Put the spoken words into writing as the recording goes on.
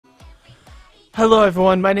Hello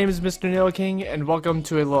everyone, my name is Mr. Nidoking, and welcome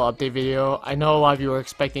to a little update video. I know a lot of you are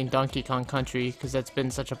expecting Donkey Kong Country, because that's been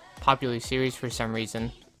such a popular series for some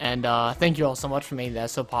reason. And thank you all so much for making that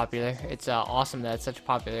so popular. It's awesome that it's such a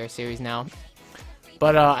popular series now.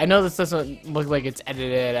 But I know this doesn't look like it's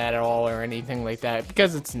edited at all or anything like that,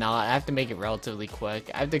 because it's not. I have to make it relatively quick.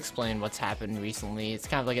 I have to explain what's happened recently. It's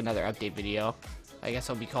kind of like another update video. I guess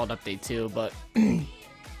it'll be called Update 2, but...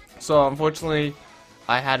 So, unfortunately,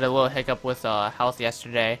 I had a little hiccup with health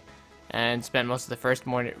yesterday, and spent most of the first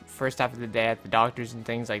half of the day at the doctor's and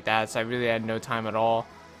things like that. So I really had no time at all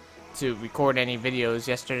to record any videos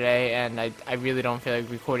yesterday, and I really don't feel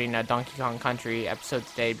like recording a Donkey Kong Country episode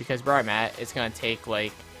today because where I'm at, it's gonna take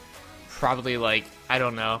probably I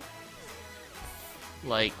don't know,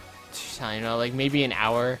 like maybe an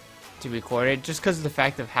hour to record it, just because of the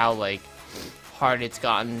fact of how hard it's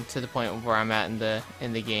gotten to the point where I'm at in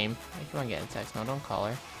the game. Hey, come on, get a text. No, don't call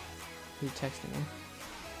her. Who texted me?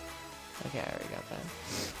 Okay, I already got that.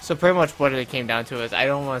 So pretty much what it came down to is I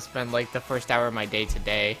don't want to spend the first hour of my day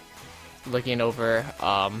today looking over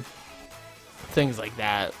things like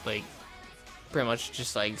that. Pretty much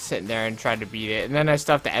just sitting there and trying to beat it. And then I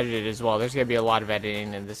still have to edit it as well. There's gonna be a lot of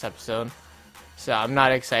editing in this episode. So I'm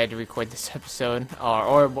not excited to record this episode, it's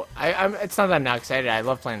not that I'm not excited. I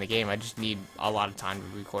love playing the game. I just need a lot of time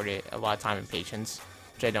to record it, a lot of time and patience,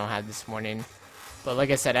 which I don't have this morning. But like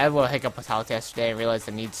I said, I had a little hiccup with health yesterday. I realized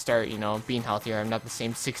I need to start, being healthier. I'm not the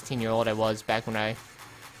same 16-year-old I was back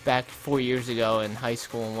 4 years ago in high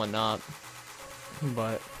school and whatnot.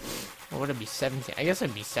 But what would it be, 17? I guess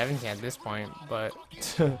I'd be 17 at this point. But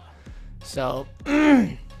so.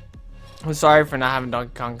 I'm sorry for not having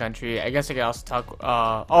Donkey Kong Country. I guess I could also talk,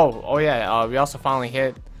 we also finally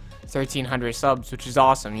hit 1,300 subs, which is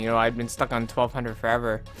awesome. I've been stuck on 1,200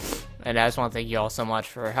 forever, and I just want to thank you all so much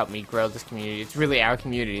for helping me grow this community. It's really our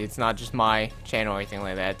community. It's not just my channel or anything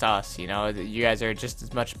like that. It's us, you guys are just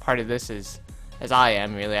as much part of this as I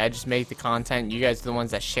am, really. I just make the content. You guys are the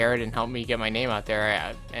ones that share it and help me get my name out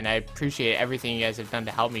there, and I appreciate everything you guys have done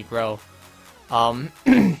to help me grow. And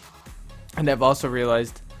I've also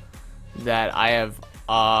realized that I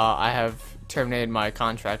have terminated my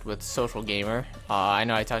contract with Social Gamer. I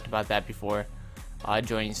know I talked about that before,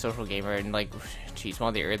 joining Social Gamer in one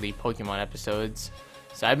of the early Pokemon episodes.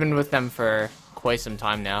 So I've been with them for quite some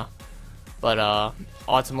time now, but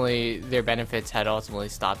ultimately their benefits had ultimately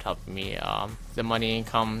stopped helping me. The money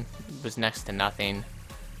income was next to nothing.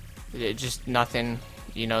 Just nothing.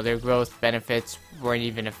 Their growth benefits weren't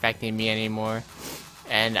even affecting me anymore.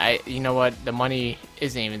 And you know what, the money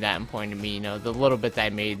isn't even that important to me. The little bit that I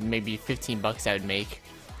made, maybe 15 bucks I would make,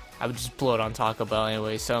 I would just blow it on Taco Bell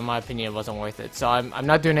anyway. So in my opinion, it wasn't worth it. So I'm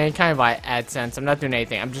not doing any kind of AdSense. I'm not doing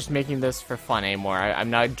anything. I'm just making this for fun anymore. I'm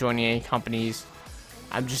not joining any companies.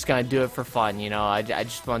 I'm just gonna do it for fun. I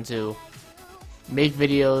just want to make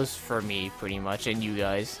videos for me, pretty much, and you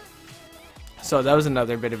guys. So that was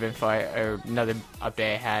another bit of info, or another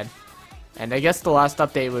update I had. And I guess the last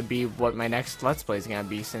update would be what my next Let's Play is going to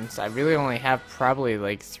be, since I really only have probably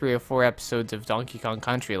 3 or 4 episodes of Donkey Kong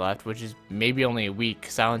Country left, which is maybe only a week,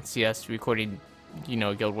 because I don't see us recording,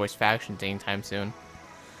 Guild Wars Factions anytime soon.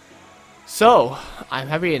 So, I'm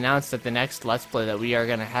happy to announce that the next Let's Play that we are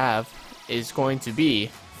going to have is going to be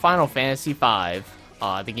Final Fantasy V,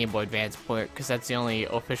 the Game Boy Advance port, because that's the only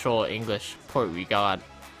official English port we got.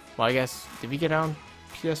 Well, I guess, did we get on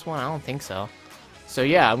PS1? I don't think so. So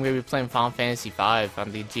yeah, I'm going to be playing Final Fantasy V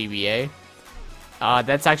on the GBA.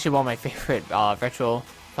 That's actually one of my favorite retro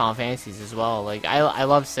Final Fantasies as well. I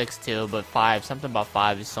love 6 too, but 5, something about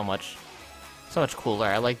 5 is so much cooler.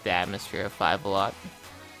 I like the atmosphere of 5 a lot.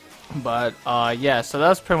 But yeah, so that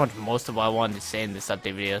was pretty much most of what I wanted to say in this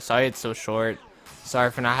update video. Sorry it's so short. Sorry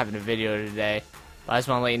for not having a video today. But I just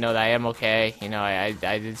want to let you know that I am okay.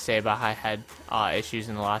 I did say about how I had issues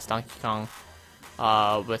in the last Donkey Kong.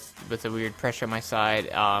 With a weird pressure on my side.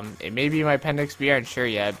 It may be my appendix, we aren't sure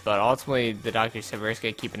yet, but ultimately the doctor said we're just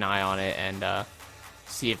going to keep an eye on it and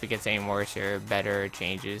see if it gets any worse or better or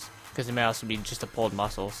changes, because it may also be just a pulled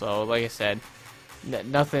muscle. So like I said,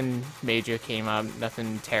 nothing major came up,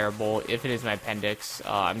 nothing terrible. If it is my appendix,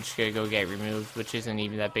 I'm just going to go get it removed, which isn't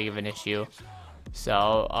even that big of an issue.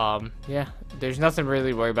 So yeah, there's nothing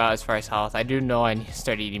really to worry about as far as health. I do know I need to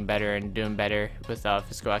start eating better and doing better with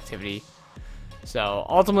physical activity. So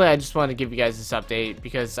ultimately, I just want to give you guys this update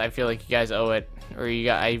because I feel like you guys owe it, or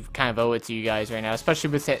I kind of owe it to you guys right now, especially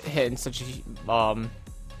with hitting such a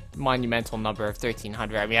monumental number of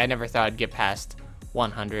 1,300. I mean, I never thought I'd get past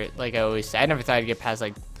 100. Like I always say, I never thought I'd get past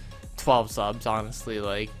 12 subs.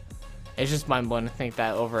 Honestly, it's just mind blowing to think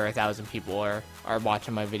that over 1,000 people are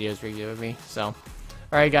watching my videos regularly. So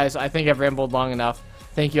Alright guys, I think I've rambled long enough.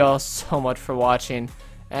 Thank you all so much for watching.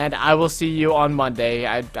 And I will see you on Monday.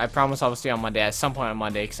 I promise I will see you on Monday, at some point on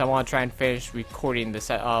Monday, because I want to try and finish recording this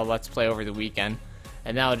Let's Play over the weekend.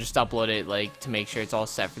 And then I'll just upload it, like, to make sure it's all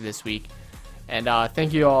set for this week. And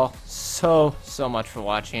thank you all so much for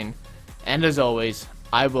watching. And as always,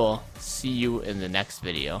 I will see you in the next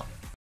video.